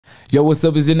Yo, what's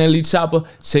up? It's NLE Choppa.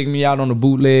 Check me out on the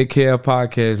Bootleg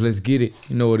podcast. Let's get it.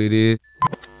 You know what it is.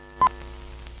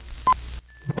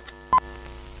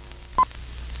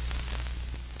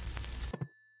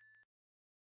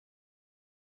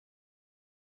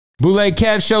 Bootleg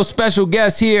Kev Show special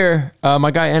guest here. My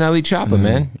guy NLE Choppa,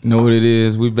 man. You know what it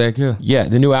is. We back here. Yeah,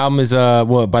 the new album is,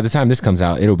 well, by the time this comes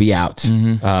out, it'll be out.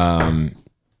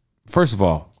 First of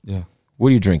all, Yeah. what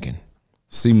are you drinking?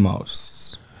 Sea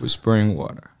moss with spring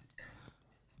water.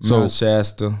 So- Mount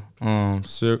Shasta.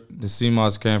 The sea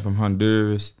moss came from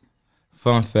Honduras.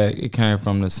 Fun fact, it came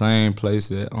from the same place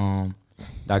that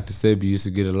Dr. Sebi used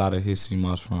to get a lot of his sea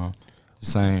moss from. The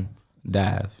same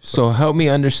dive. So help me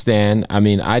understand. I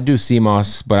mean, I do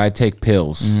CMOS, but I take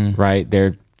pills, right?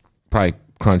 They're probably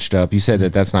crunched up. You said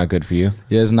that that's not good for you.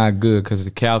 Yeah, it's not good because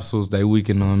the capsules, they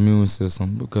weaken the immune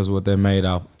system because what they're made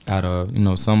out of, you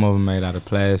know, some of them made out of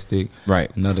plastic,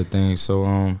 Right. and other things.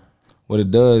 So what it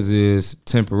does is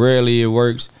temporarily it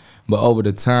works, but over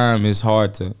the time it's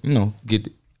hard to, you know, get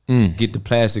the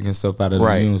plastic and stuff out of the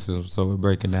Right. immune system, so we're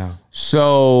breaking down.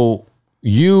 So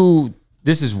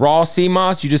this is raw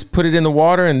CMOS. You just put it in the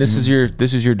water, and this is your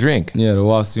drink. Yeah, the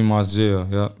raw sea moss gel.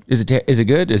 Yeah. Is it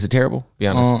good? Is it terrible? Be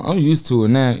honest. I'm used to it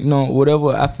now. You know, whatever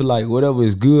I feel like, whatever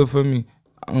is good for me,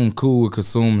 I'm cool with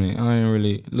consuming it. I ain't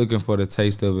really looking for the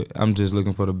taste of it. I'm just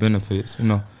looking for the benefits. You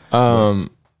know.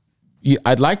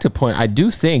 I'd like to point. I do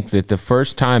think that the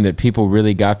first time that people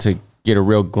really got to get a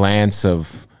real glance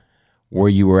of where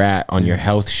you were at on your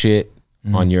health shit,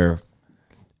 on your,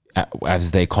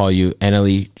 as they call you,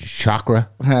 NLE chakra.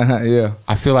 Yeah.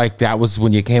 I feel like that was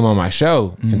when you came on my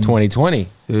show in 2020.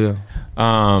 Yeah.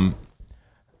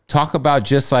 Talk about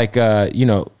just like, you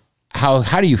know,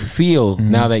 how do you feel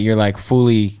now that you're like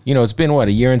fully, you know, it's been what,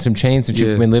 a year and some change since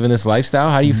you've been living this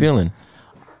lifestyle. How are you feeling?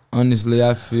 Honestly,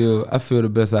 I feel the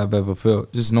best I've ever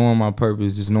felt. Just knowing my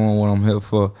purpose, just knowing what I'm here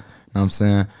for. You know what I'm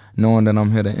saying? Knowing that I'm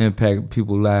here to impact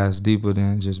people's lives deeper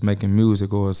than just making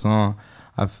music or a song.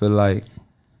 I feel like,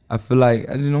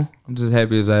 you know, I'm just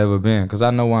happy as I ever been because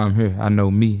I know why I'm here. I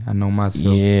know me. I know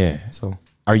myself. Yeah. So,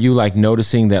 are you like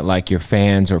noticing that like your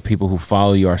fans or people who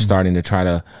follow you are starting to try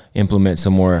to implement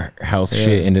some more health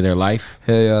shit into their life?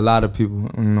 hell yeah, a lot of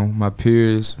people, you know, my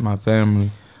peers, my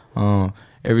family.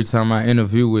 Every time I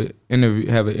have an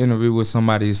interview with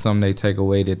somebody, it's something they take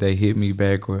away that they hit me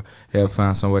back, or they'll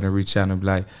find somebody to reach out and be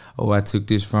like, oh, I took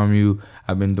this from you.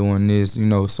 I've been doing this, you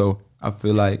know. So I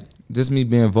feel like just me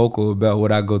being vocal about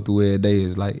what I go through every day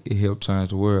is like, it helped change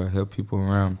the world, help people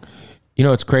around me. You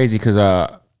know, it's crazy because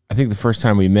I think the first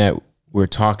time we met, we were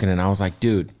talking and I was like,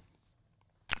 dude,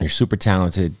 you're super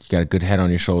talented. You got a good head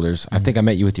on your shoulders. I think I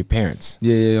met you with your parents.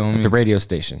 Yeah, on me. At the radio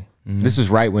station. This is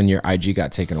right when your IG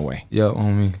got taken away. Yeah,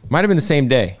 on me. Might have been the same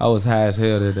day. I was high as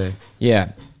hell that day.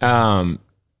 Yeah. And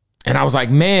I was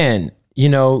like, man, you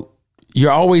know,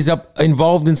 you're always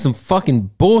involved in some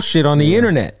fucking bullshit on the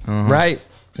internet, right?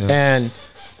 Yeah. And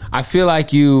I feel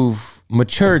like you've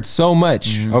matured so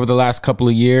much over the last couple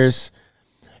of years.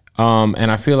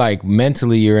 And I feel like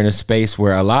mentally you're in a space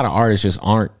where a lot of artists just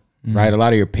aren't, right? A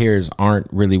lot of your peers aren't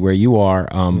really where you are.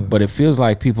 But it feels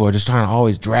like people are just trying to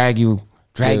always drag you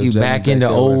back into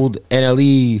old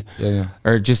NLE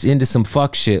or just into some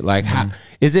fuck shit. Like, how,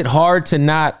 is it hard to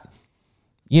not,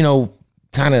 you know,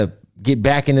 kind of get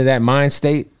back into that mind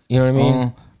state? You know what I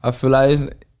mean? I feel like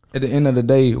at the end of the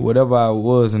day, whatever I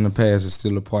was in the past is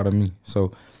still a part of me.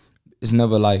 So it's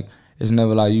never like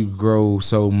you grow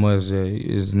so much that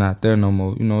it's not there no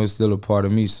more. You know, it's still a part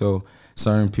of me. So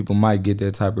certain people might get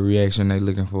that type of reaction they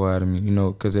looking for out of me, you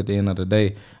know, because at the end of the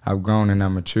day, I've grown and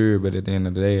I'm mature, but at the end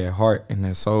of the day, at heart and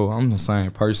at soul, I'm the same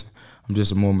person. I'm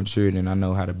just more mature and I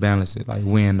know how to balance it, like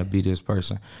when to be this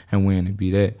person and when to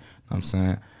be that, you know what I'm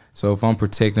saying? So if I'm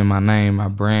protecting my name, my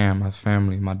brand, my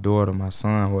family, my daughter, my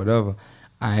son, whatever,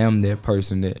 I am that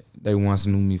person that they once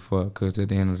knew me for, because at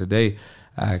the end of the day,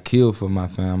 I kill for my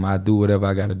family. I do whatever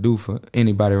I got to do for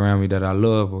anybody around me that I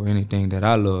love or anything that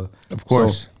I love. Of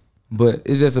course. So, but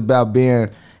it's just about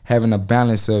having a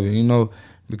balance of it, you know,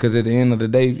 because at the end of the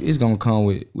day, it's going to come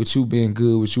with you being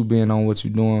good, with you being on what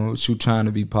you're doing, with you trying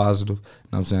to be positive. You know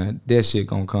what I'm saying? That shit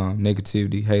going to come.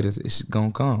 Negativity, haters, it's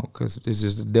going to come because it's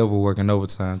just the devil working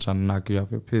overtime trying to knock you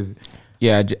off your pivot.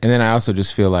 Yeah, and then I also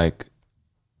just feel like,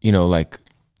 you know, like,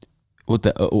 what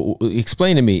the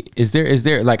explain to me, is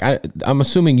there like, I'm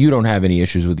assuming you don't have any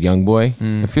issues with Young Boy.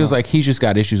 It feels like he's just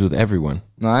got issues with everyone.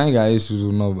 No, I ain't got issues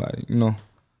with nobody, you know.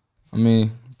 I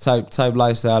mean, type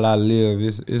lifestyle I live,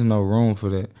 it's no room for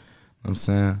that. You know what I'm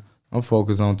saying? I'm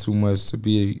focused on too much to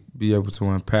be able to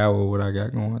empower what I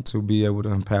got going, to be able to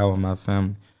empower my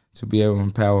family, to be able to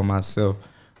empower myself.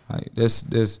 Like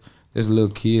that's that's little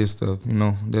kid stuff, you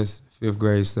know. That's 5th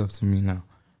grade stuff to me now.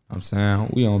 I'm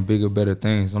saying we on bigger, better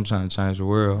things. I'm trying to change the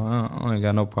world. I ain't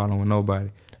got no problem with nobody.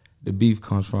 The beef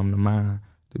comes from the mind.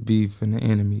 The beef and the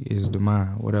enemy is the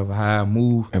mind. Whatever, how I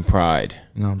move. And pride.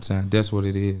 You know what I'm saying? That's what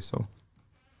it is. So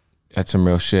that's some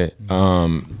real shit.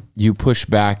 You push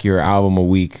back your album a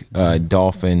week,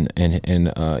 Dolph, and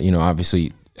you know,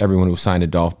 obviously everyone who signed to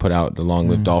Dolph put out the Long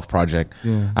Live Dolph project.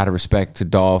 Yeah. Out of respect to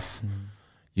Dolph,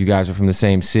 you guys are from the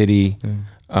same city.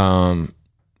 Yeah.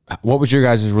 What was your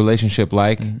guys' relationship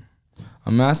like? I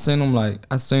mean, I seen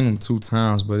him 2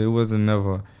 times, but it wasn't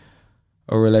never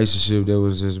a relationship that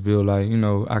was just built like, you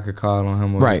know, I could call on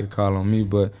him or he could call on me.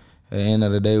 But at the end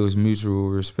of the day, it was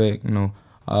mutual respect. You know,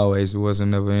 always, it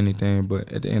wasn't never anything.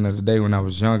 But at the end of the day, when I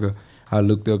was younger, I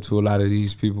looked up to a lot of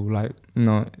these people, like, you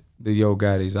know, the Yo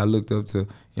Gottis. I looked up to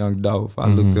Young Dolph. I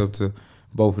looked up to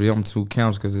both of them 2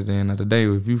 counts, because at the end of the day,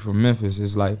 if you from Memphis,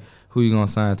 it's like, who you gonna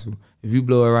sign to? If you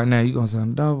blow it right now, you gonna sign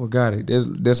to Dolph or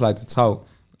Gotti. That's like the talk.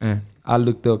 And I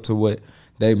looked up to what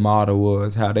their motto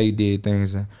was, how they did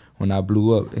things. And when I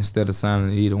blew up, instead of signing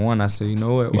to either one, I said, you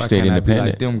know what? Why can't I be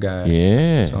like them guys?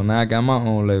 Yeah. So now I got my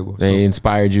own label. They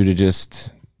inspired you to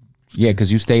just,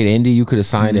 because you stayed indie, you could have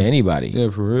signed to anybody.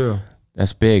 Yeah, for real.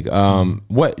 That's big.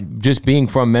 What, just being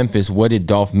from Memphis, what did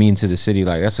Dolph mean to the city?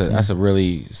 Like, that's a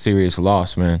really serious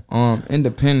loss, man.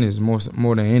 Independence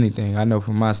more than anything. I know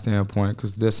from my standpoint,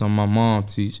 because that's something my mom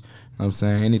teach. You know what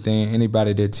I'm saying?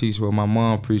 Anybody that teach what my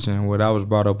mom preaching and what I was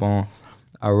brought up on,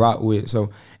 I rock with. So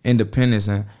independence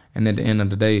and at the end of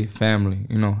the day, family.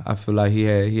 You know, I feel like he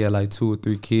had like 2 or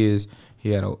 3 kids.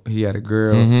 He had a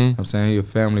girl. You know what I'm saying? He a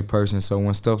family person. So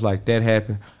when stuff like that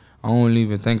happen, I don't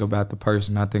even think about the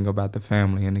person. I think about the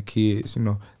family and the kids. You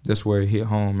know, that's where it hit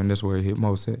home, and that's where it hit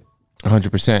most at.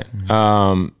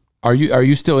 100%. Are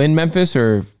you still in Memphis,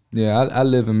 or? Yeah, I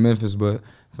live in Memphis, but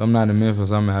if I'm not in Memphis,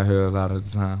 I'm out here a lot of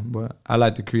the time. But I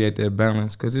like to create that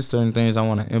balance, because there's certain things I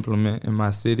want to implement in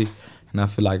my city, and I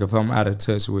feel like if I'm out of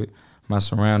touch with my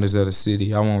surroundings of the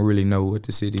city, I won't really know what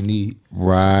the city need.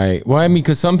 Right. Well, I mean,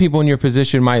 because some people in your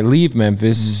position might leave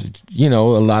Memphis. You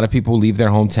know, a lot of people leave their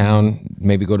hometown,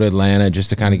 maybe go to Atlanta just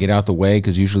to kind of get out the way,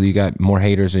 because usually you got more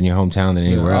haters in your hometown than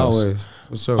anywhere else. Always.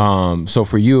 For sure. So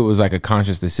for you, it was like a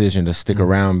conscious decision to stick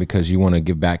around, because you want to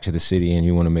give back to the city and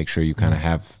you want to make sure you kind of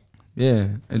have. Yeah,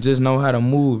 and just know how to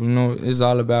move. You know, it's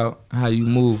all about how you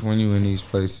move when you're in these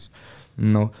places. You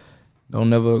know, don't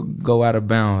never go out of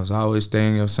bounds. Always stay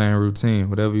in your same routine.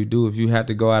 Whatever you do, if you have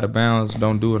to go out of bounds,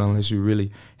 don't do it unless you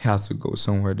really have to go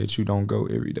somewhere that you don't go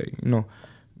every day. You know,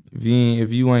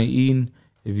 if you ain't eating,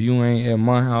 if you ain't at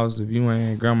my house, if you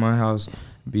ain't at grandma's house,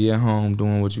 be at home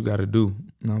doing what you got to do.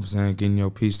 You know what I'm saying? Getting your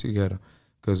piece together.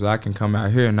 Because I can come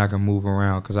out here and I can move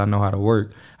around, because I know how to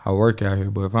work. I work out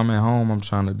here. But if I'm at home, I'm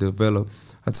trying to develop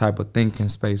a type of thinking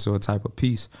space or a type of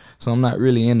peace. So I'm not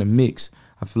really in the mix.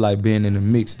 I feel like being in the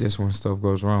mix, that's when stuff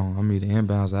goes wrong. I'm either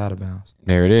inbounds or out of bounds.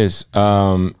 There it is.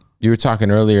 You were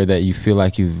talking earlier that you feel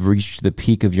like you've reached the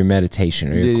peak of your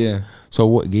meditation. Yeah.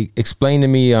 So explain to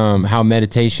me how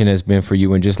meditation has been for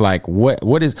you, and just like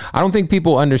what is, I don't think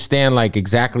people understand like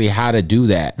exactly how to do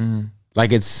that.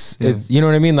 Like it's you know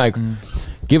what I mean? Like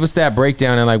give us that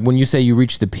breakdown, and like when you say you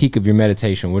reached the peak of your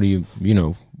meditation, what are you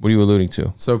alluding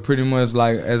to? So pretty much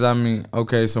like,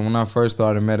 okay, so when I first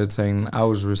started meditating, I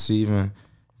was receiving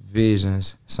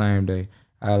visions same day.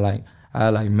 I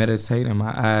like meditate, and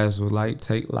my eyes would like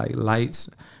take like lights.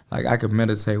 Like I could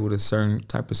meditate with a certain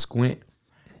type of squint.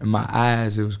 And my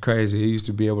eyes, it was crazy. It used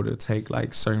to be able to take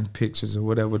like certain pictures or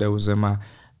whatever that was in my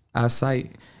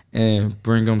eyesight and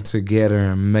bring them together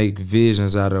and make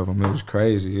visions out of them. It was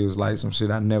crazy. It was like some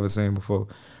shit I'd never seen before.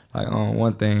 Like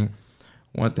one thing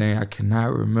I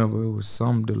cannot remember. It was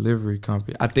some delivery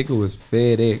company. I think it was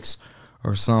FedEx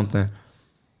or something.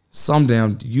 Some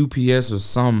damn UPS or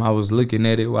something. I was looking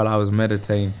at it while I was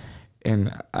meditating,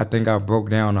 and I think I broke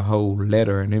down the whole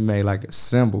letter, and it made like a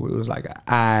symbol. It was like an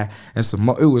eye and some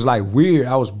more. It was like weird.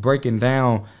 I was breaking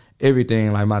down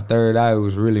everything. Like my third eye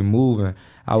was really moving.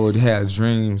 I would have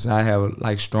dreams. I have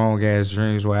like strong ass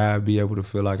dreams where I'd be able to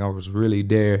feel like I was really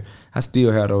there. I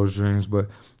still have those dreams, but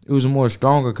it was more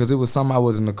stronger because it was something I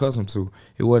wasn't accustomed to.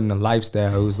 It wasn't a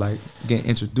lifestyle. It was like getting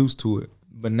introduced to it.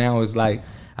 But now it's like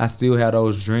I still have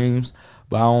those dreams,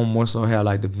 but I don't more so have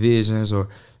like the visions or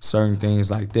certain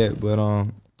things like that. But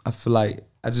I feel like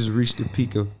I just reached the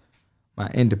peak of my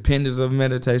independence of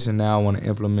meditation. Now I want to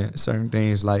implement certain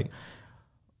things like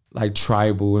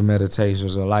tribal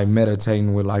meditations, or like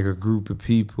meditating with like a group of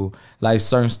people, like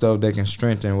certain stuff that can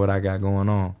strengthen what I got going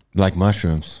on. Like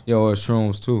mushrooms. Yeah, or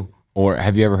shrooms too. Or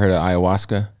have you ever heard of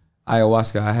ayahuasca?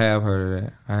 Ayahuasca, I have heard of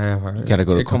that. I have heard of that. Gotta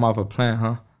go to it come off a plant,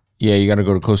 huh? Yeah, you got to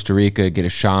go to Costa Rica, get a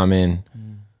shaman,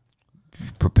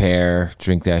 prepare,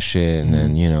 drink that shit, and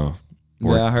then, you know.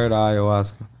 Work. Yeah, I heard of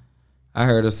ayahuasca. I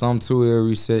heard of some too. It'll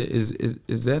reset.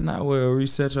 Is that not where it'll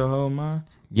reset your whole mind?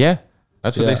 Yeah,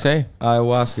 that's what they say.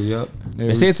 Ayahuasca, yep.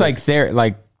 They say it's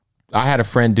like I had a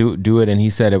friend do it, and he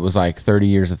said it was like 30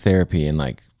 years of therapy in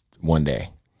like one day.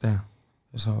 Damn,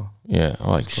 that's hard. Yeah,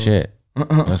 I'm like, shit.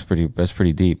 That's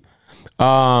pretty deep.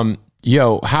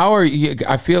 Yo, how are you?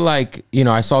 I feel like, you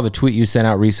know, I saw the tweet you sent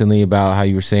out recently about how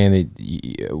you were saying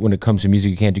that when it comes to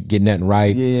music, you can't get nothing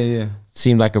right. Yeah.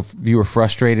 Seemed like you were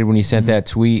frustrated when you sent that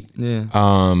tweet. Yeah.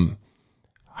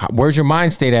 Where's your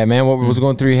mind state at, man? What was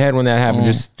going through your head when that happened?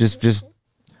 Just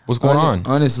what's going on?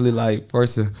 Honestly, like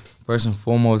first and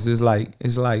foremost, it's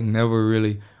like never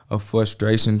really a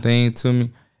frustration thing to me.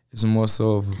 It's more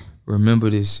so of remember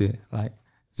this shit. Like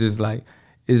just like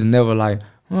it's never like,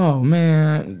 oh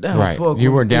man, damn, right. fuck.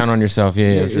 You weren't down on yourself,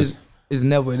 yeah. It's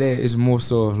never that. It's more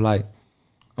so of like,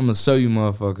 I'm gonna show you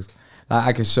motherfuckers. Like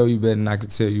I can show you better than I can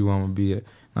tell you where I'm gonna be at. You know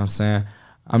what I'm saying?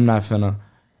 I'm not finna.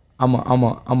 I'm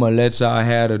gonna let y'all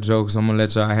have the jokes. I'm gonna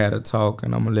let y'all have the talk,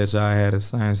 and I'm gonna let y'all have the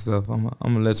same stuff. I'm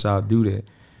gonna let y'all do that.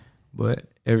 But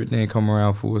everything come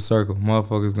around full circle.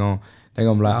 Motherfuckers they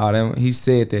gonna be like, oh, he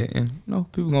said that, and you know,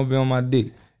 people gonna be on my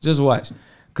dick. Just watch,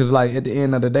 cause like at the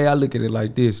end of the day, I look at it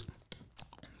like this.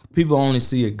 People only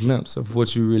see a glimpse of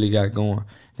what you really got going.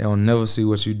 They don't never see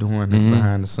what you're doing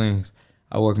behind the scenes.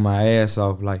 I work my ass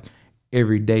off. Like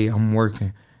every day, I'm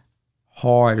working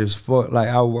hard as fuck. Like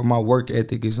my work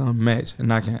ethic is unmatched,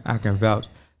 and I can vouch.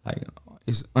 Like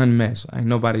it's unmatched. Ain't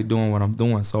nobody doing what I'm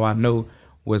doing, so I know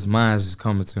what's mine is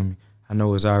coming to me. I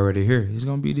know it's already here. It's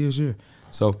gonna be this year.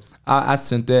 So I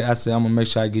sent that. I said I'm gonna make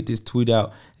sure I get this tweet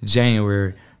out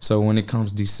January. So when it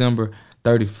comes December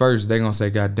 31st, they gonna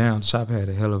say, God damn, Choppa had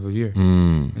a hell of a year.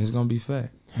 And it's gonna be fat,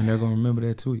 and they're gonna remember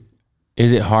that tweet.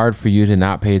 Is it hard for you to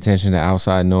not pay attention to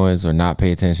outside noise or not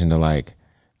pay attention to, like,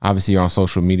 obviously you're on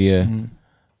social media.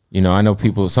 You know, I know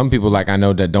some people like I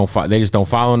know that they just don't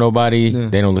follow nobody. Yeah.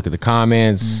 They don't look at the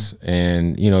comments,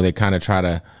 and you know they kind of try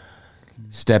to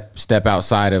step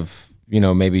outside of, you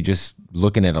know, maybe just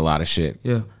looking at a lot of shit.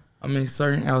 Yeah, I mean,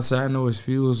 certain outside noise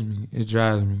fuels me. It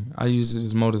drives me. I use it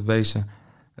as motivation.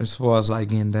 As far as like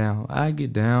getting down, I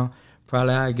get down.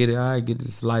 Probably I get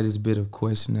the slightest bit of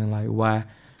questioning, like why, you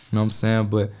know what I'm saying?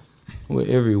 But with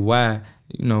every why,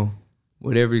 you know,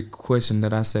 with every question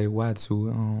that I say why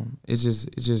to,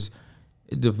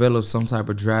 it develops some type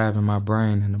of drive in my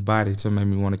brain and the body to make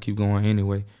me want to keep going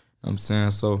anyway. You know what I'm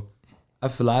saying? So I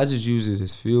feel like I just use it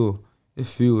as fuel. It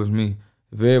fuels me.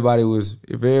 If everybody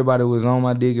was on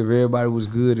my dick, if everybody was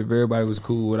good, if everybody was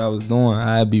cool with what I was doing,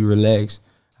 I'd be relaxed.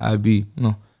 I'd be, you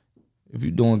know, if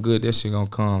you're doing good, that shit gonna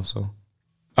come. So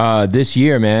this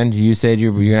year, man, you said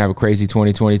you're gonna have a crazy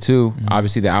 2022.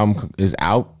 Obviously the album is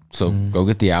out, so go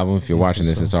get the album. If you're watching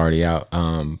this, it's already out.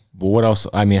 But what else?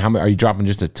 I mean, are you dropping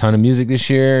just a ton of music this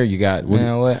year? You got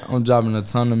I'm dropping a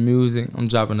ton of music. I'm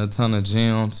dropping a ton of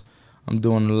gems. I'm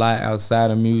doing a lot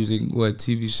outside of music. What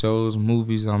TV shows,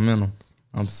 movies, I'm in them.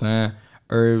 I'm saying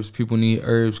herbs. People need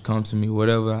herbs. Come to me.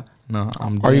 Whatever. No,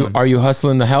 I'm doing. Are you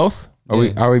hustling the health?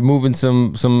 Are we moving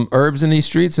some herbs in these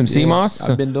streets? Some sea moss?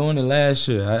 I've been doing it last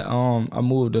year. I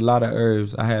moved a lot of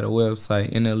herbs. I had a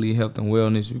website, NLE Health and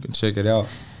Wellness. You can check it out.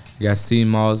 I got sea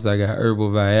moss. I got herbal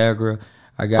Viagra.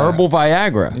 I got herbal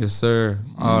Viagra. Yes, sir.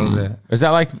 All of that. Is that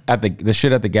like at the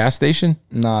shit at the gas station?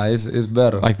 Nah, it's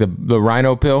better. Like the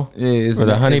rhino pill? Yeah, it's or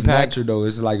the honey it's pack? natural though.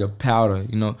 It's like a powder,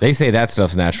 you know. They say that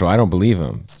stuff's natural. I don't believe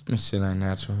them. This shit ain't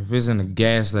natural. If it's in a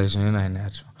gas station, it ain't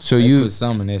natural. So they put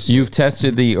some in that shit. You've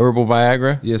tested the herbal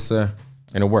Viagra? Yes, sir.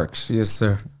 And it works? Yes,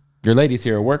 sir. Your lady's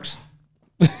here. It works?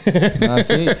 Nah,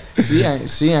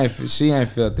 she ain't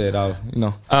felt that out, you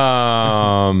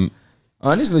know.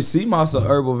 Honestly, sea moss or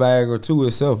herbal Viagra too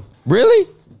itself. Really?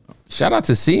 Shout out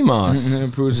to sea moss.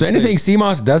 Is there anything sea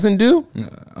moss doesn't do?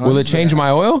 Will it change my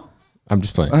oil? I'm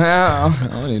just playing. I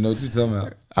don't even know what you're talking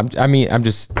about. I'm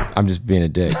just being a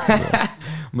dick.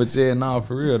 But yeah, nah,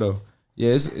 for real though.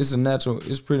 Yeah, it's a natural.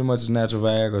 It's pretty much a natural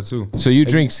Viagra too. So you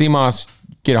drink sea moss,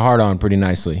 get a hard on pretty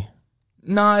nicely.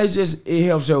 Nah, it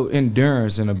helps your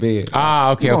endurance in a bed.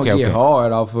 Okay, you don't get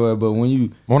hard off of it, but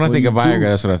when I think of Viagra,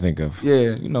 that's what I think of.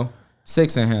 Yeah, you know.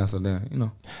 Sex enhancer then, you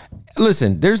know.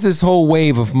 Listen, there's this whole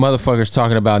wave of motherfuckers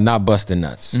talking about not busting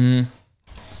nuts.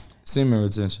 Semen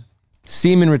retention.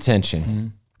 Semen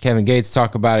retention. Kevin Gates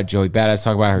talk about it. Joey Badass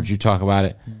talk about it. I heard you talk about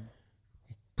it.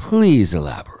 Please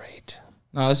elaborate.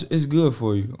 No, it's good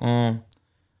for you.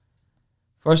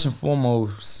 First and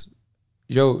foremost,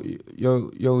 your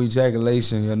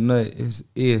ejaculation, your nut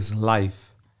is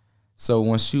life. So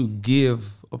once you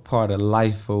give a part of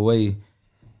life away,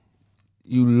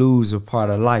 you lose a part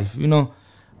of life. You know,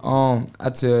 I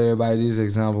tell everybody this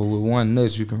example: with one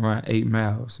nut, you can run 8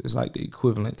 miles. It's like the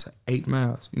equivalent to 8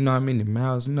 miles. You know how many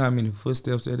miles? You know how many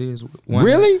footsteps that is? With one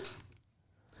really? Nut?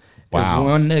 Wow. If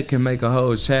one nut can make a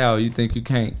whole child, you think you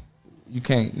can't, you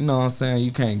know what I'm saying?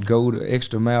 You can't go the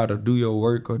extra mile to do your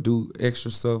work or do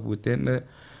extra stuff within that. You know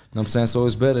what I'm saying? So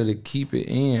it's better to keep it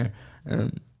in,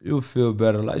 and you'll feel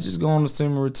better. Like, just go on the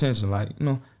semen retention. Like, you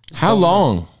know. How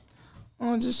long?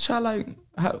 Just try, like,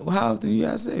 how often you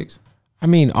have sex? I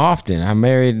mean, often. I'm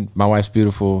married. My wife's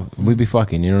beautiful. We be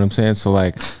fucking. You know what I'm saying? So,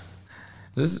 like,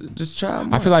 just try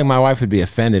more. I feel like my wife would be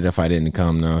offended if I didn't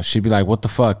come, though. She'd be like, what the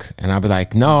fuck? And I'd be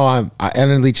like, no, I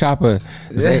NLE Choppa,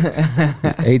 this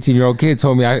 18-year-old kid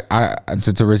told me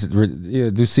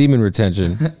to do semen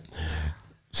retention.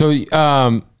 So,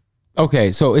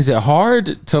 okay, so is it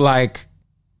hard to, like,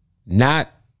 not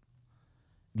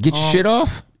get your shit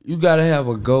off? You gotta have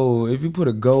a goal. If you put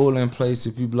a goal in place,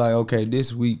 if you be like, okay,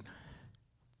 this week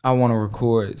I want to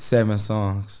record 7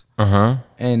 songs,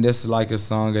 and that's like a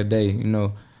song a day, you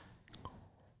know.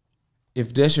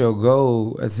 If that's your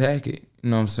goal, attack it. You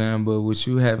know what I'm saying? But with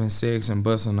you having sex and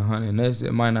busting 100 nuts,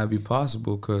 it might not be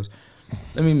possible. Cause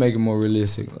let me make it more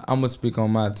realistic. I'm gonna speak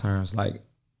on my terms. Like,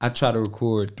 I try to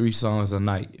record 3 songs a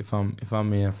night if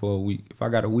I'm in for a week. If I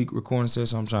got a week recording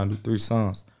session, I'm trying to do 3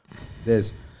 songs.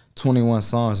 There's 21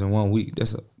 songs in 1 week.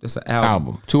 That's an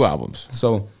album. 2 albums.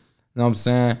 So, you know what I'm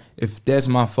saying? If that's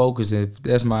my focus, if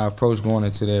that's my approach going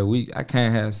into that week, I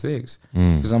can't have sex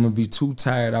because I'm gonna be too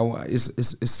tired.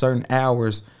 It's certain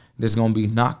hours that's gonna be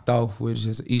knocked off with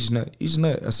just each nut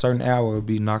a certain hour will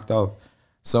be knocked off.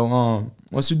 So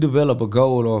once you develop a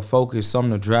goal or a focus,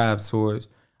 something to drive towards,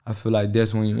 I feel like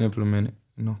that's when you implement it.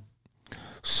 You know.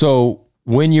 So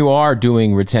when you are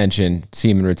doing retention,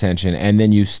 semen retention, and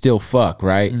then you still fuck,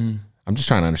 right? I'm just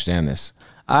trying to understand this.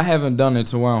 I haven't done it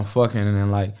to where I'm fucking and then,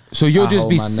 like. So you'll just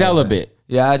be celibate.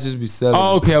 Yeah, I just be celibate.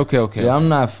 Oh, okay. Yeah, I'm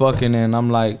not fucking and I'm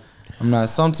not.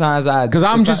 Sometimes because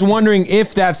I'm just wondering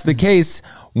if that's the case.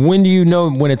 When do you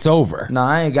know when it's over? Nah,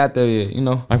 I ain't got there yet. You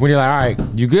know, like when you're like, all right,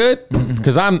 you good?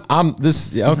 Because I'm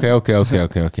this.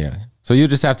 Okay. So you'll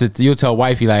just have to. You'll tell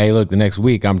wifey like, hey, look, the next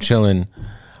week I'm chilling.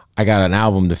 I got an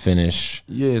album to finish.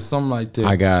 Yeah, something like that.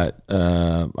 I got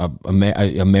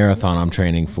a marathon I'm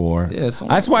training for. Yeah,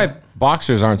 that's why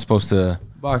boxers aren't supposed to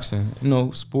boxing. You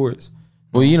know, sports.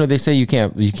 Well, you know, they say you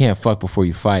can't fuck before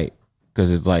you fight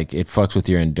because it's like it fucks with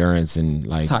your endurance and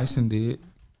like Tyson did.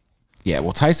 Yeah,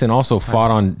 well, Tyson also fought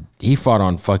on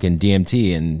fucking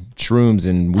DMT and shrooms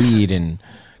and weed and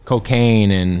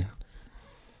cocaine, and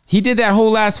he did that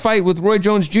whole last fight with Roy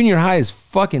Jones Jr. high as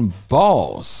fucking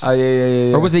balls. Oh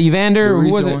yeah. Or was it Evander?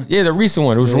 Who was it? One? Yeah, the recent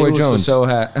one. It was Roy Jones. For sure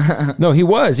high. No, he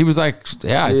was. He was like,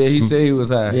 yeah. Yeah, he said he was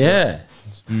high. Yeah.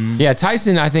 Yeah,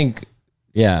 Tyson, I think,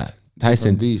 yeah.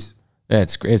 Tyson. Beast. Yeah,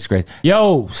 it's great.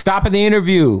 Yo, stopping the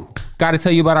interview. Got to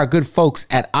tell you about our good folks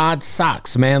at Odd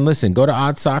Socks, man. Listen, go to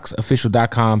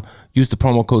oddsocksofficial.com. Use the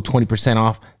promo code 20%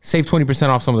 off. Save 20%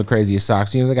 off some of the craziest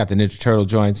socks. You know, they got the Ninja Turtle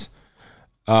joints.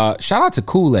 Shout out to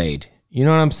Kool-Aid. You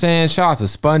know what I'm saying? Shout out to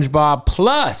SpongeBob.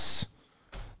 Plus,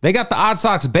 they got the Odd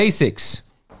Socks Basics.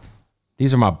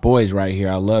 These are my boys right here.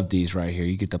 I love these right here.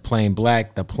 You get the plain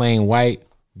black, the plain white.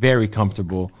 Very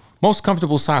comfortable. Most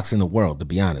comfortable socks in the world, to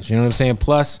be honest. You know what I'm saying?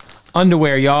 Plus,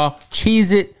 underwear, y'all.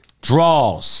 Cheez-It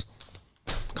draws.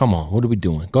 Come on, what are we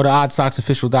doing? Go to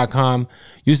oddsocksofficial.com.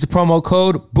 Use the promo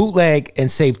code Bootleg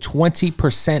and save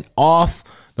 20% off.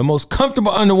 The most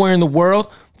comfortable underwear in the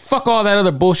world. Fuck all that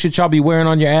other bullshit y'all be wearing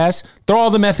on your ass. Throw all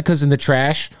the Methicas in the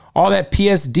trash. All that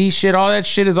PSD shit, all that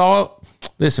shit is all...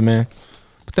 Listen, man.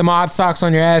 Put them Odd Socks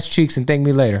on your ass cheeks and thank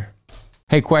me later.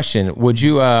 Hey, question. Would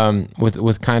you,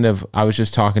 with kind of... I was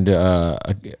just talking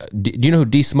to... do you know who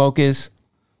D-Smoke is?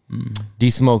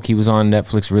 D-Smoke, he was on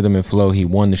Netflix Rhythm and Flow. He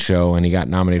won the show and he got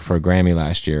nominated for a Grammy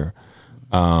last year.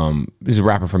 He's a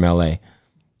rapper from LA.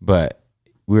 But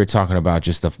we were talking about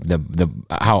just the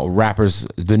how rappers,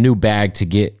 the new bag to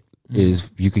get is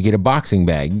you could get a boxing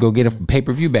bag. You can go get a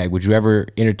pay-per-view bag. Would you ever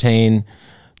entertain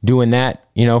doing that,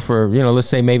 you know, for, you know, let's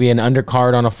say maybe an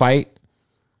undercard on a fight?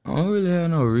 I don't really have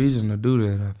no reason to do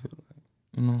that, I feel like.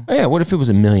 You know? Oh, yeah, what if it was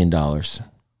 $1 million?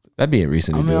 That'd be a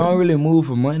reason to do it. I don't really move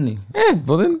for money. Yeah,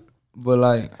 well then. But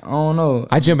like, I don't know.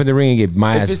 I jump in the ring and get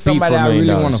my ass beat for $1 million. If it's somebody I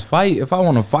really want to fight, if I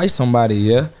want to fight somebody,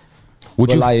 yeah.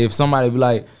 Would you like if somebody be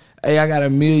like, hey, I got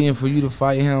 $1 million for you to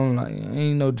fight him, like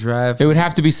ain't no drive. It would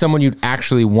have to be someone you'd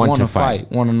actually want to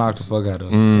fight. Want to knock the fuck out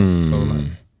of. So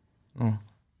like,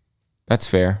 that's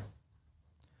fair.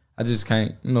 I just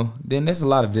can't, you know. Then that's a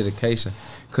lot of dedication.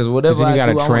 Cause whatever I do, I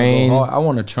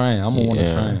want to train. I'm gonna want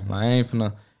to train. Like I ain't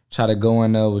finna try to go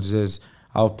in there with just,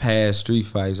 off past street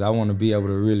fights. I want to be able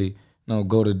to really,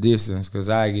 go the distance because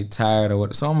I get tired of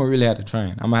what. So I'm gonna really have to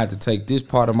train. I'm gonna have to take this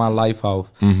part of my life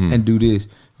off and do this.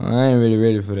 I ain't really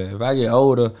ready for that. If I get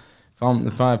older,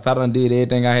 if I done did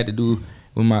everything I had to do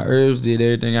with my herbs, did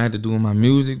everything I had to do with my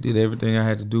music, did everything I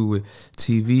had to do with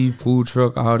TV, food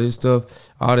truck, all this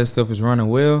stuff is running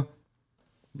well,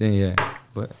 then yeah.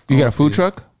 But you got a food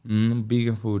truck?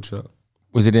 Vegan food truck.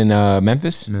 Was it in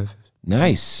Memphis? Memphis.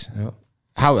 Nice. Yep.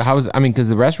 How is, I mean, because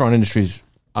the restaurant industry is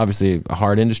obviously a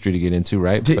hard industry to get into,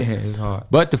 right? Yeah, it's hard.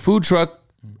 But the food truck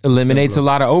eliminates a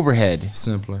lot of overhead.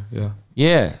 Simpler, yeah.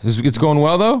 Yeah. It's going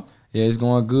well though? Yeah, it's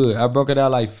going good. I broke it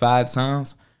out like 5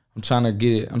 times. I'm trying to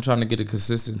get a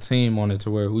consistent team on it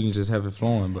to where we can just have it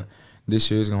flowing. But this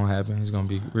year it's gonna happen. It's gonna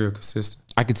be real consistent.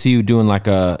 I could see you doing like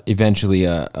eventually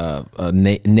a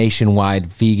nationwide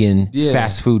vegan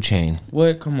fast food chain.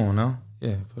 What? Come on now.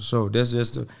 Yeah, for sure. It's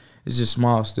just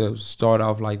small steps. Start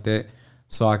off like that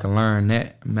so I can learn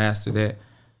that, master that,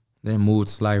 then move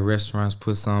to like restaurants,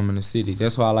 put some in the city.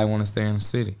 That's why I want to stay in the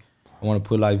city. I want to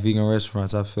put like vegan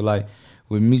restaurants. I feel like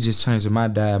with me just changing my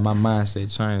diet, my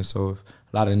mindset changed. So if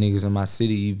a lot of niggas in my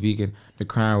city eat vegan, the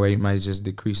crime rate might just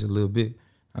decrease a little bit.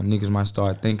 Niggas might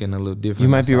start thinking a little different. You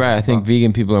might be right. I think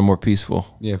vegan people are more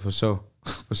peaceful. Yeah, for sure.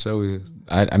 For sure it is.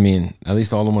 I mean, at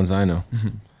least all the ones I know.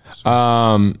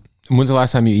 When's the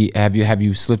last time you eat? Have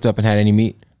you slipped up and had any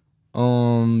meat?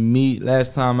 Meat.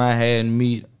 Last time I had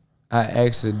meat, I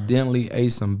accidentally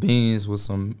ate some beans with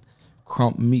some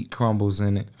meat crumbles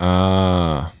in it.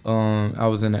 I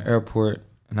was in the airport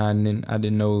and I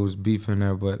didn't know it was beef in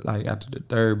there, but like after the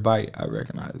 3rd bite, I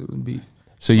recognized it was beef.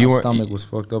 So my stomach was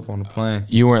fucked up on the plane.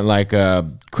 You weren't like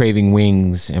craving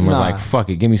wings and were like, fuck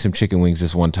it, give me some chicken wings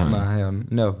this one time. Nah, hell,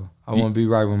 never. I want to be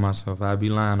right with myself. I'd be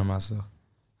lying to myself.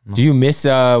 No. Do you miss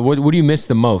what do you miss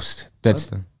the most?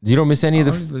 Nothing. You don't miss any of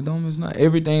the honestly don't miss nothing.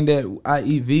 Everything that I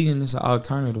eat vegan is an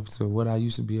alternative to what I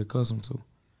used to be accustomed to.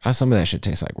 Some of that shit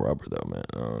tastes like rubber though, man.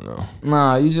 I don't know.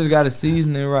 Nah, you just gotta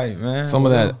season it right, man. Some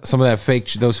of that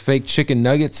fake, those fake chicken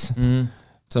nuggets.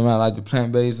 Talking about like the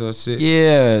plant-based or shit.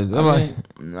 Yeah,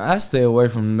 I stay away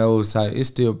from those type. It's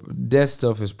still that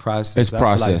stuff is processed. It's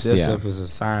processed. That stuff is a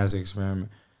science experiment.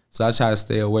 So I try to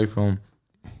stay away from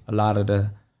a lot of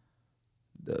the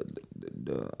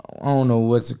I don't know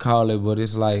what to call it, but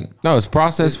it's like it's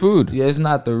processed food. Yeah, it's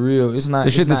not the real. It's not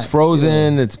the shit that's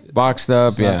frozen. It's boxed up.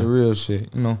 It's not the real shit.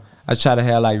 I try to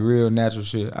have like real natural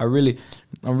shit. I'm really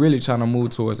trying to move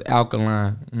towards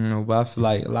alkaline. But I feel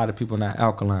like a lot of people not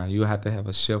alkaline. You have to have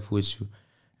a chef with you.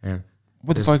 And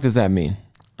what the fuck does that mean?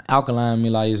 Alkaline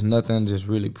mean like it's nothing just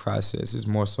really processed. It's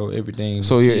more so everything.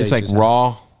 So it's like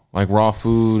raw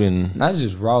food and not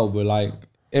just raw, but like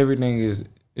everything is.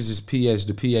 It's just pH.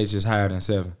 The pH is higher than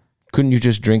 7. Couldn't you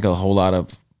just drink a whole lot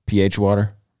of pH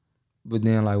water? But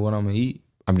then, like, what I'm gonna eat?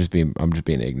 I'm just being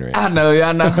ignorant. I know.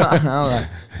 I'm like,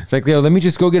 it's like, yo, let me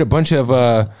just go get a bunch of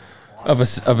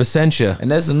Essentia. And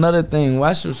that's another thing.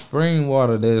 Watch your spring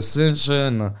water, the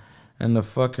Essentia and the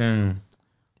fucking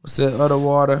what's that other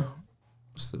water?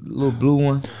 What's the little blue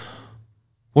one?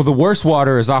 Well, the worst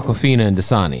water is Aquafina and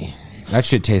Dasani. That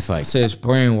shit tastes like. It says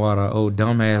spring water. Oh,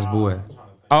 dumbass boy.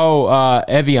 Oh,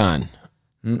 Evian.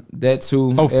 That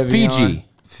too. Oh, Evian,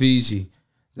 Fiji.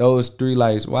 Those 3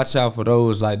 lights. Watch out for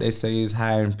those. Like they say it's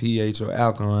high in pH or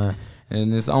alkaline.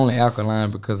 And it's only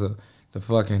alkaline because of the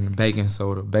fucking baking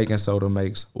soda. Baking soda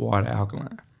makes water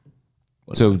alkaline.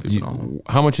 So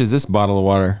how much is this bottle of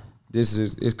water?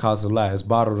 It costs a lot. It's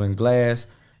bottled in glass.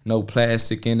 No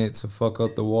plastic in it to fuck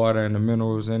up the water and the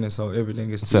minerals in it. So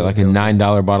everything is. Is that like a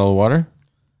 $9 bottle of water?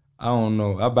 I don't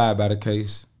know. I buy it by the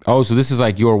case. Oh, so this is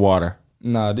like your water?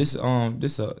 Nah, this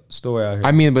a store out here.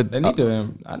 I mean, but I need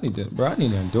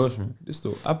an endorsement. This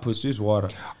store, I push this water.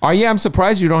 Oh yeah, I'm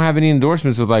surprised you don't have any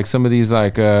endorsements with like some of these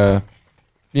like healthy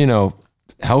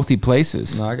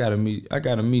places. No, I gotta meet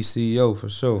CEO for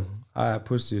sure. I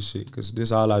push this shit because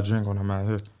this all I drink when I'm out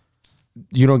here.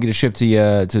 You don't get a ship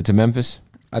to Memphis?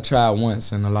 I tried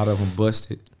once and a lot of them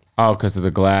busted. Oh, because of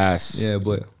the glass. Yeah,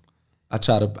 but I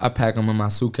pack them in my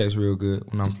suitcase real good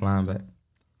when I'm flying back.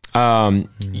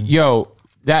 Yo,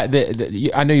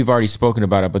 I know you've already spoken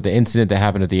about it, but the incident that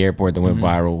happened at the airport that went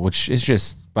viral, which is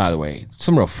just, by the way,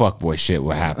 some real fuckboy shit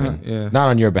will happen. Not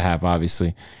on your behalf,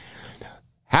 obviously.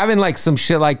 Having like some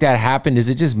shit like that happen, does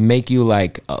it just make you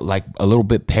like a little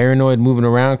bit paranoid moving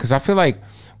around? Because I feel like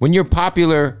when you're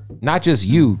popular, not just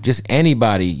you, just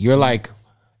anybody, you're like,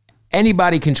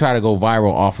 anybody can try to go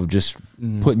viral off of just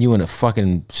putting you in a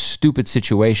fucking stupid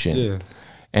situation. Yeah.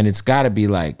 And it's got to be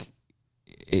like,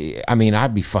 I mean,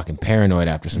 I'd be fucking paranoid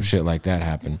after some shit like that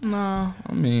happened. Nah,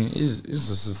 I mean, it's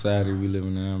a society we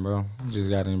living in, bro. You just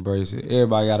gotta embrace it.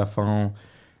 Everybody got a phone.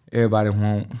 Everybody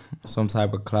want some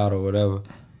type of clout or whatever.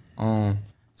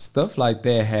 Stuff like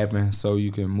that happens so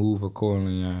you can move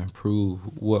accordingly and prove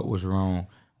what was wrong.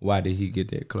 Why did he get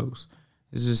that close?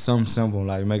 It's just something simple,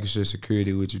 like making sure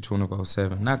security with you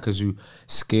 24/7. Not because you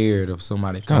scared of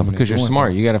somebody coming. No, because you're smart.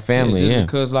 Something. You got a family. Just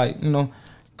because, like, you know,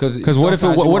 because what if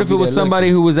it was somebody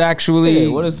who was actually?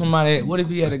 Yeah, what if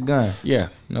he had a gun? Yeah.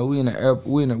 You know,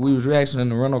 we was actually in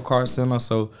the rental car center,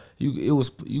 so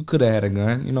you could have had a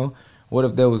gun. You know, what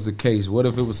if that was the case? What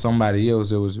if it was somebody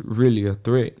else that was really a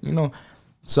threat? You know,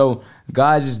 so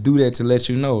God just do that to let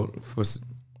you know for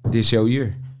this your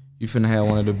year. You finna have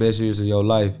one of the best years of your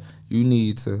life. You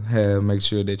need to make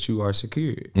sure that you are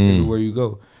secured everywhere you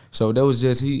go. So that was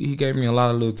just he gave me a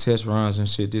lot of little test runs and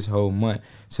shit this whole month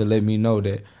to let me know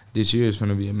that this year is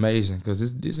gonna be amazing.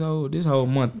 Cause this whole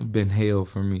month been hell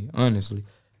for me, honestly.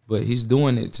 But he's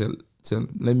doing it to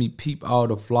let me peep all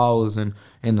the flaws and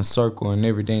in the circle and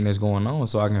everything that's going on,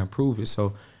 so I can improve it.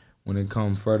 So when it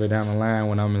comes further down the line,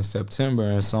 when I'm in September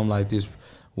and something like this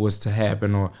was to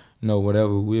happen, or you know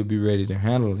whatever, we'll be ready to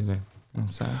handle it. You know what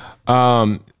I'm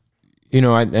saying? You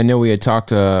know, I know we had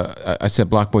talked. I said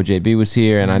Blockboy JB was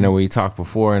here, and I know we talked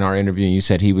before in our interview. And you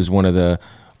said he was one of the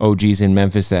OGs in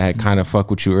Memphis that had kind of fucked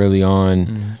with you early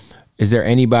on. Is there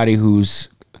anybody who's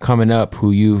coming up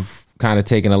who you've kind of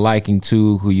taken a liking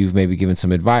to, who you've maybe given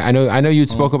some advice? I know you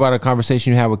spoke about a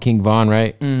conversation you had with King Von,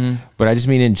 right? But I just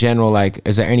mean in general, like,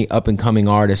 is there any up and coming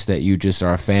artists that you just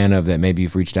are a fan of that maybe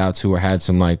you've reached out to or had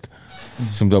some like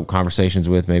some dope conversations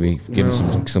with, maybe give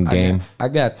them some game? I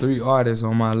got 3 artists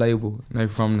on my label. They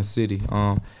from the city.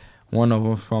 One of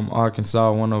them from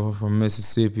Arkansas, one of them from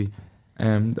Mississippi,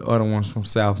 and the other one's from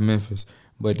South Memphis.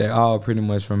 But they all pretty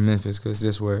much from Memphis because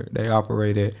that's where they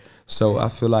operate at. So I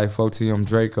feel like 4TM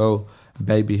Draco,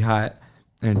 Baby Hot,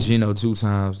 and Gino 2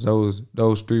 Times, those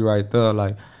 3 right there,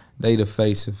 like, they the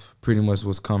face of pretty much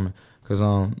what's coming. Because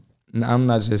I'm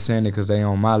not just saying it because they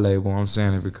on my label. I'm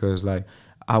saying it because, like,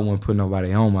 I wouldn't put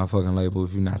nobody on my fucking label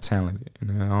if you're not talented. You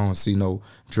know, I don't see no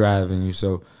drive in you.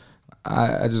 So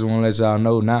I just want to let y'all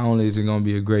know, not only is it going to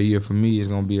be a great year for me, it's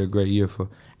going to be a great year for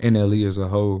NLE as a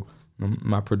whole.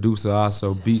 My producer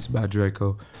also Beats by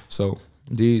Draco. So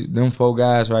them 4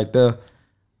 guys right there,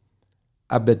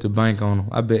 I bet the bank on them.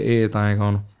 I bet everything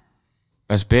on them.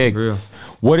 That's big. For real.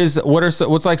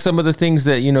 What's like some of the things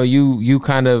that you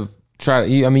kind of try?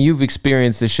 I mean, you've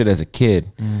experienced this shit as a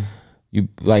kid. You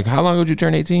like, how long ago did you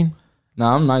turn 18? No,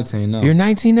 I'm 19 now. You're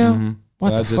 19 now?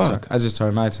 What the fuck? I just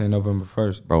turned 19 November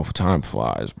 1st. Bro, time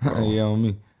flies, bro. Yeah, on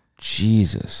me.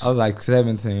 Jesus. I was like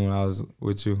 17 when I was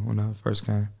with you when I first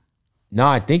came. No,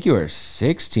 I think you were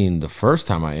 16 the first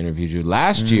time I interviewed you.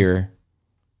 Last year,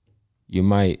 you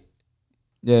might.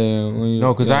 Yeah.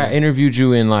 No, because I interviewed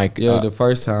you in like the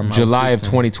first time July of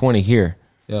 2020 here.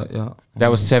 Yeah. That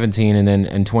was 17, and then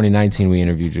in 2019 we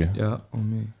interviewed you. Yeah, on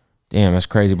me. Damn, that's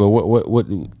crazy. But what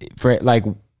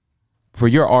for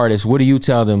your artists, what do you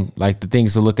tell them, like, the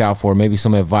things to look out for? Maybe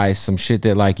some advice, some shit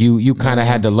that like you kind of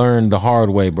had to learn the hard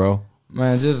way, bro.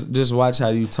 Man, just watch how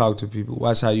you talk to people.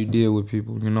 Watch how you deal with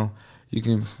people. You know,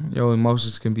 your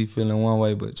emotions can be feeling one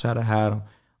way, but try to hide them.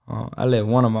 I let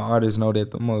one of my artists know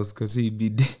that the most, cause he be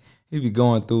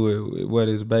going through it,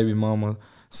 whether it's baby mama,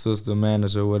 sister,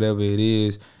 manager, whatever it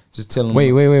is. Just tell him.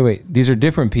 Wait. These are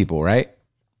different people, right?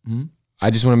 I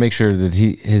just want to make sure that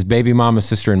his baby mama,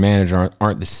 sister, and manager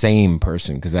aren't the same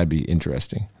person, because that'd be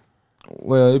interesting.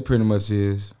 Well, it pretty much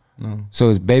is. No. So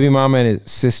his baby mama and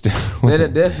his sister.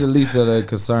 That's the least of the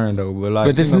concern, though.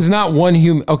 But this is not one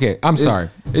human. Okay, I'm sorry.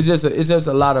 It's just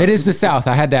a lot of. It is the South.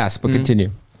 I had to ask, but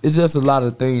continue. It's just a lot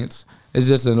of things. It's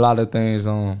just a lot of things.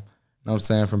 You know what I'm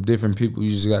saying, from different people. You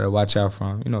just gotta watch out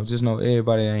from. You know, just know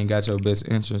everybody ain't got your best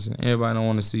interest, and everybody don't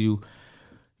want to see you.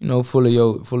 You know,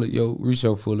 reach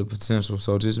your full potential.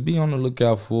 So just be on the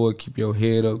lookout for it. Keep your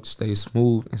head up, stay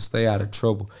smooth, and stay out of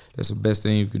trouble. That's the best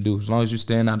thing you can do. As long as you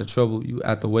staying out of trouble, you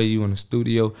out the way, you in the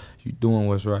studio, you doing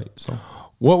what's right. So,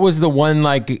 what was the one,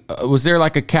 like? Was there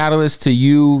like a catalyst to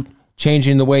you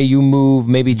changing the way you move?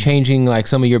 Maybe changing like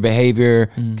some of your behavior,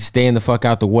 staying the fuck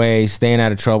out the way, staying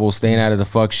out of trouble, staying out of the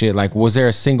fuck shit. Like, was there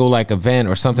a single like event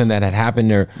or something that had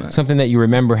happened, or something that you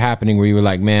remember happening where you were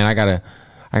like, man, I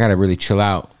gotta really chill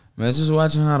out? Man, just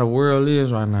watching how the world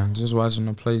is right now. Just watching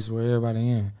the place where everybody in.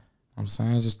 You know what I'm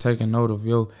saying? Just taking note of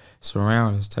your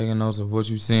surroundings, taking notes of what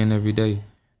you're seeing every day. You know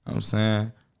what I'm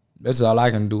saying? That's all I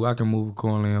can do. I can move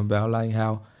accordingly about like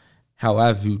how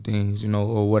I view things, you know,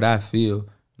 or what I feel.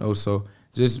 You know, so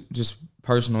just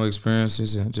personal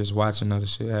experiences and just watching other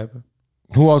shit happen.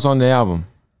 Who else on the album?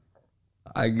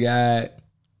 I got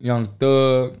Young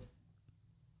Thug.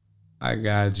 I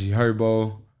got G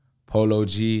Herbo, Polo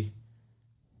G,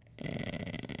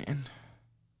 and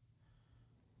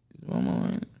one more.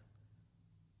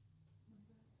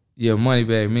 Yeah,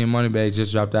 Moneybag. Me and Moneybag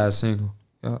just dropped out a single.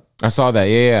 Yeah. I saw that.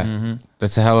 Yeah.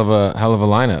 That's a hell of a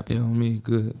lineup. Yeah, on me,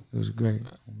 good. It was great.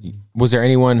 Was there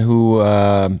anyone who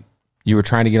you were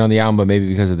trying to get on the album, but maybe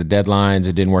because of the deadlines,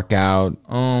 it didn't work out?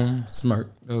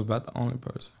 Smirk. That was about the only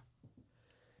person.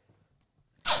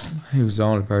 He was the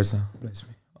only person. Bless me.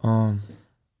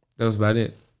 That was about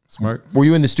it. Smirk. Were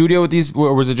you in the studio with these,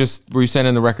 or was it just were you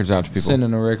sending the records out to people?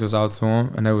 Sending the records out to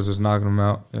him, and they was just knocking them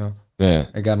out. Yeah. Yeah.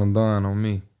 They got them done on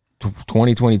me.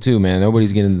 2022, man.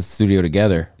 Nobody's getting in the studio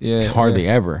together. Yeah. Hardly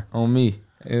ever. On me.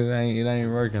 It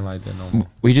ain't working like that no more.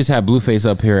 We just had Blueface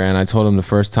up here, and I told him the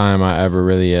first time I ever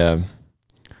really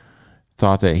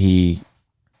thought that he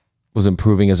was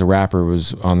improving as a rapper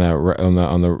was on the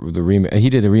remix. He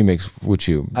did a remix with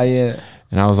you. Yeah.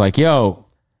 And I was like, yo,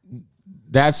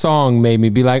 that song made me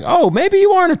be like, oh, maybe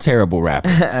you aren't a terrible rapper.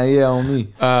 Yeah, on me.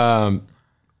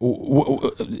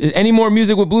 Any more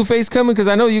music with Blueface coming? Because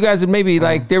I know you guys had maybe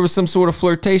like there was some sort of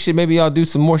flirtation. Maybe y'all do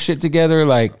some more shit together.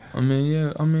 Like, I mean,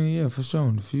 yeah, for sure.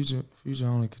 In the future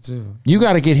only could tell. You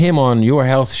got to get him on your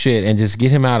health shit and just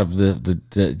get him out of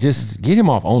the just get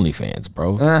him off OnlyFans,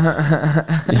 bro.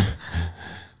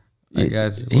 I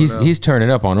got you. He's turning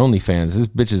up on OnlyFans. This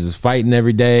bitches is fighting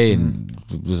every day, and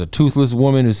there's a toothless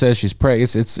woman who says she's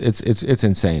pregnant. It's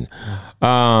insane.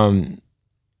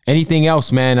 Anything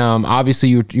else, man? Obviously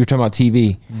you're talking about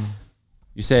TV.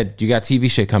 You said you got TV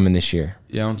shit coming this year.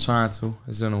 Yeah, I'm trying to.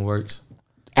 It's in the works.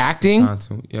 Acting? I'm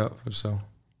trying to. Yeah, for sure.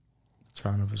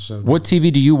 Trying to for sure. What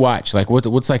TV do you watch? Like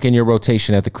what's like in your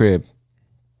rotation at the crib?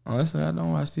 Honestly, I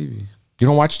don't watch TV. You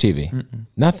don't watch TV?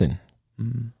 Nothing.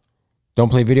 Don't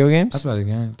play video games? I play the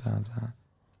game time.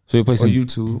 So you play some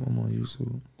YouTube. I'm on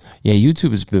YouTube. Yeah,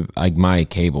 YouTube is like my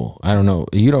cable. I don't know.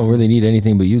 You don't really need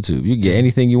anything but YouTube. You can get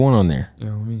anything you want on there. Yeah,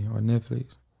 on me or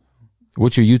Netflix.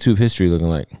 What's your YouTube history looking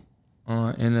like?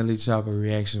 NLE Choppa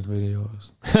reaction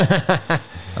videos.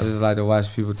 I just like to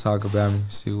watch people talk about me,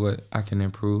 see what I can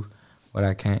improve, what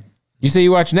I can't. You say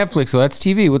you watch Netflix, so that's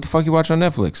TV. What the fuck you watch on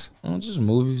Netflix? Just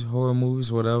movies, horror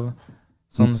movies, whatever.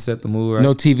 Something to set the mood right.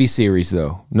 No TV series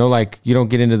though. No, like you don't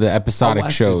get into the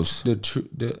episodic shows.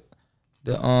 The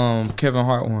Kevin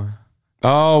Hart one.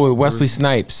 Oh, with Wesley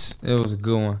Snipes. It was a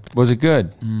good one. Was it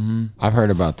good? I've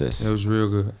heard about this. It was real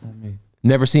good.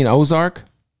 Never seen Ozark?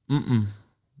 You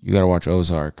gotta watch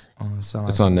Ozark. It's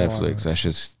on Netflix.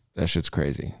 That shit's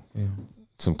crazy. Yeah.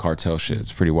 Some cartel shit.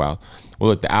 It's pretty wild.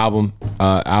 Well, look, the album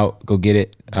out. Go get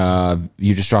it.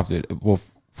 You just dropped it. Well,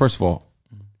 first of all,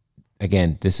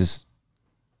 again,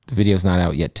 the video's not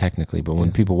out yet technically, but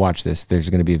when people watch this, there's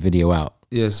going to be a video out.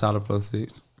 Yeah, Solid Plus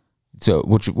 6. So,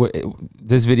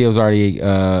 this video's already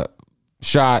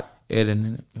shot,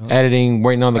 editing,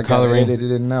 waiting on the coloring. I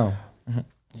edited it now.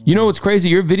 You know what's crazy?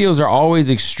 Your videos are always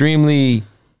extremely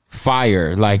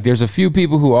fire. Like, there's a few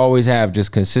people who always have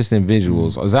just consistent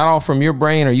visuals. Is that all from your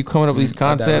brain? Are you coming up with these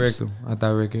concepts? I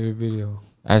direct every video.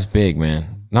 That's big, man.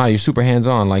 Nah, you're super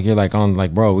hands-on. Like, you're like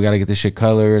bro, we got to get this shit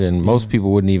colored. And most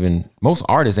people wouldn't even, most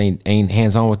artists ain't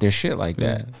hands-on with their shit like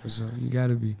that. For sure. You got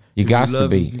to be. You got to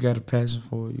be. You got a passion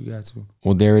for it. You got to.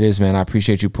 Well, there it is, man. I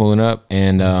appreciate you pulling up.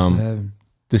 And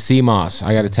the CMOS,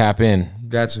 I got to tap in.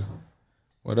 Got you.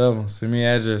 Whatever. Send me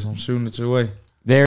an address. I'm shooting it your way.